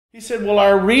He said, well,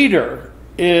 our reader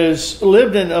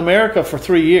lived in America for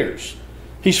 3 years.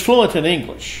 He's fluent in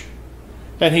English.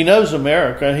 And he knows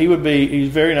America. He's a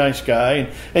very nice guy.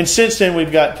 And since then, we've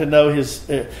got to know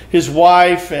his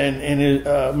wife and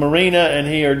Marina, and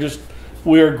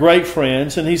we are great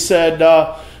friends. And he said,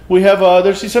 we have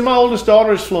others. He said, my oldest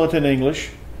daughter is fluent in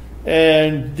English.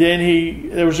 And then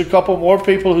there was a couple more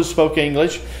people who spoke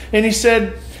English. And he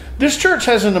said, this church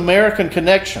has an American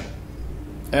connection.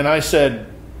 And I said,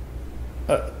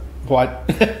 what?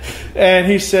 And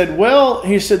he said, well,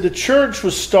 the church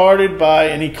was started by,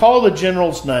 and he called the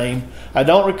general's name. I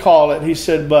don't recall it. He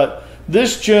said, but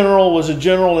this general was a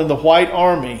general in the White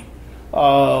Army.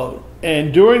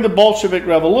 And during the Bolshevik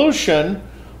Revolution,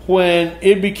 when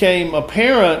it became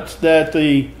apparent that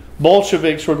the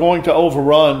Bolsheviks were going to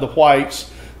overrun the whites,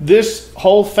 this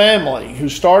whole family who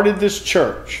started this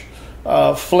church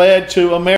fled to America.